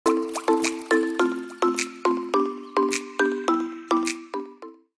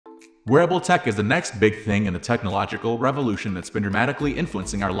Wearable tech is the next big thing in the technological revolution that's been dramatically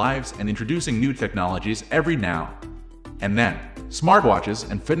influencing our lives and introducing new technologies every now and then. Smartwatches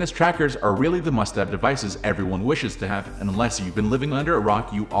and fitness trackers are really the must-have devices everyone wishes to have, and unless you've been living under a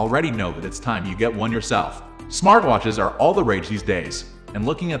rock, you already know that it's time you get one yourself. Smartwatches are all the rage these days, and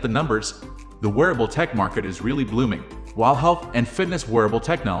looking at the numbers, the wearable tech market is really blooming. While health and fitness wearable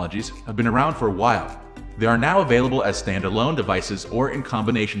technologies have been around for a while, they are now available as standalone devices or in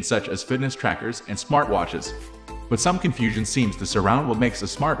combination such as fitness trackers and smartwatches. But some confusion seems to surround what makes a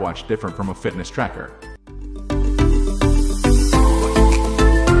smartwatch different from a fitness tracker.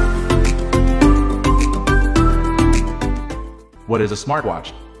 What is a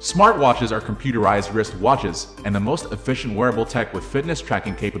smartwatch? Smartwatches are computerized wrist watches and the most efficient wearable tech with fitness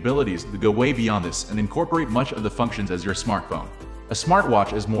tracking capabilities that go way beyond this and incorporate much of the functions as your smartphone. A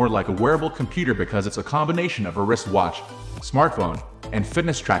smartwatch is more like a wearable computer because it's a combination of a wristwatch, smartphone, and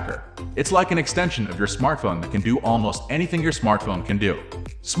fitness tracker. It's like an extension of your smartphone that can do almost anything your smartphone can do.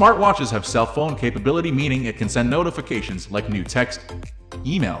 Smartwatches have cell phone capability, meaning it can send notifications like new text,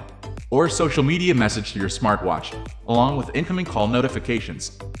 email, or social media message to your smartwatch, along with incoming call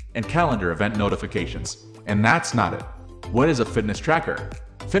notifications and calendar event notifications. And that's not it. What is a fitness tracker?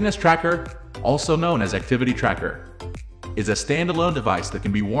 Fitness tracker, also known as activity tracker, is a standalone device that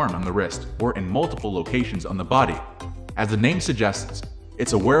can be worn on the wrist or in multiple locations on the body. As the name suggests,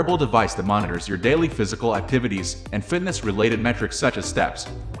 it's a wearable device that monitors your daily physical activities and fitness-related metrics such as steps,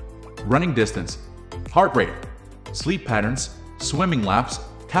 running distance, heart rate, sleep patterns, swimming laps,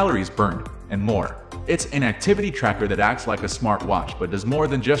 calories burned, and more. It's an activity tracker that acts like a smartwatch but does more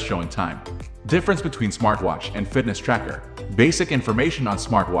than just showing time. Difference between smartwatch and fitness tracker. Basic information on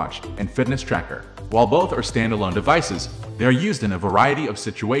smartwatch and fitness tracker. While both are standalone devices, they are used in a variety of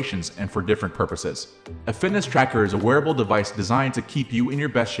situations and for different purposes. A fitness tracker is a wearable device designed to keep you in your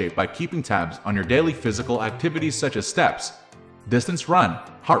best shape by keeping tabs on your daily physical activities such as steps, distance run,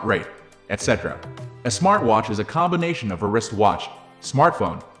 heart rate, etc. A smartwatch is a combination of a wristwatch,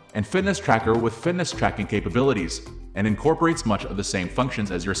 smartphone, and fitness tracker with fitness tracking capabilities, and incorporates much of the same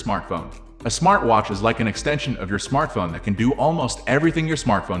functions as your smartphone. A smartwatch is like an extension of your smartphone that can do almost everything your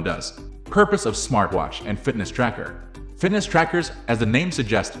smartphone does. Purpose of smartwatch and fitness tracker. Fitness trackers, as the name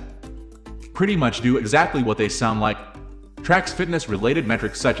suggests, pretty much do exactly what they sound like. Tracks fitness-related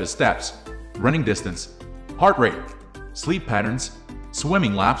metrics such as steps, running distance, heart rate, sleep patterns,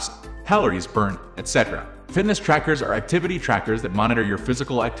 swimming laps, calories burned, etc. Fitness trackers are activity trackers that monitor your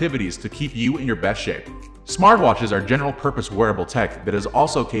physical activities to keep you in your best shape. Smartwatches are general-purpose wearable tech that is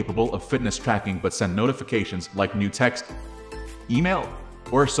also capable of fitness tracking but send notifications like new text, email,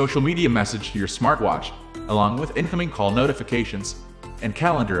 or a social media message to your smartwatch, along with incoming call notifications and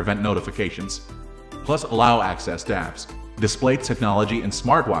calendar event notifications, plus allow access to apps. Display technology in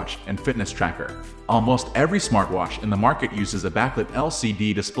smartwatch and fitness tracker. Almost every smartwatch in the market uses a backlit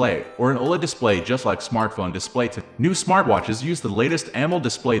LCD display or an OLED display just like smartphone display. New smartwatches use the latest AMOLED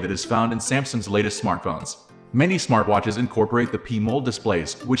display that is found in Samsung's latest smartphones. Many smartwatches incorporate the PMOLED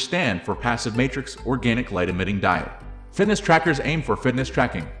displays, which stand for Passive Matrix Organic Light Emitting Diode. Fitness trackers aim for fitness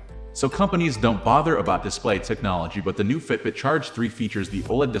tracking, so companies don't bother about display technology, but the new Fitbit Charge 3 features the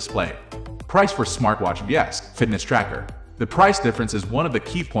OLED display. Price for smartwatch vs. fitness tracker. The price difference is one of the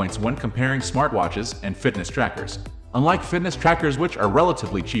key points when comparing smartwatches and fitness trackers. Unlike fitness trackers, which are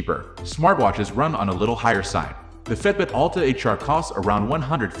relatively cheaper, smartwatches run on a little higher side. The Fitbit Alta HR costs around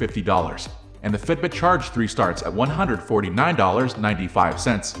 $150, and the Fitbit Charge 3 starts at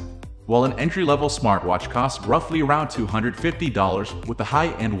 $149.95, while an entry-level smartwatch costs roughly around $250, with the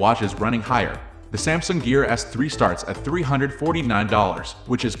high-end watches running higher. The Samsung Gear S3 starts at $349,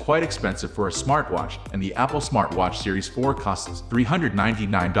 which is quite expensive for a smartwatch, and the Apple Smartwatch Series 4 costs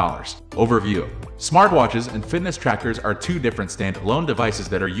 $399. Overview. Smartwatches and fitness trackers are two different standalone devices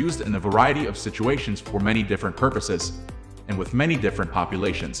that are used in a variety of situations for many different purposes, and with many different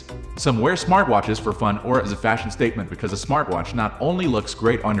populations. Some wear smartwatches for fun or as a fashion statement because a smartwatch not only looks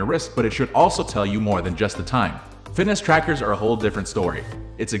great on your wrist, but it should also tell you more than just the time. Fitness trackers are a whole different story.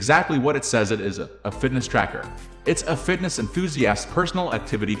 It's exactly what it says it is, a fitness tracker. It's a fitness enthusiast personal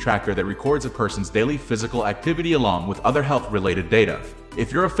activity tracker that records a person's daily physical activity along with other health-related data.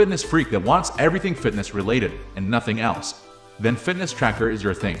 If you're a fitness freak that wants everything fitness-related and nothing else, then fitness tracker is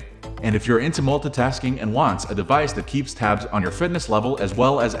your thing. And if you're into multitasking and wants a device that keeps tabs on your fitness level as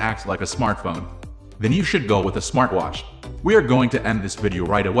well as acts like a smartphone, then you should go with a smartwatch. We are going to end this video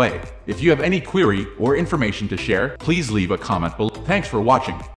right away. If you have any query or information to share, please leave a comment below. Thanks for watching.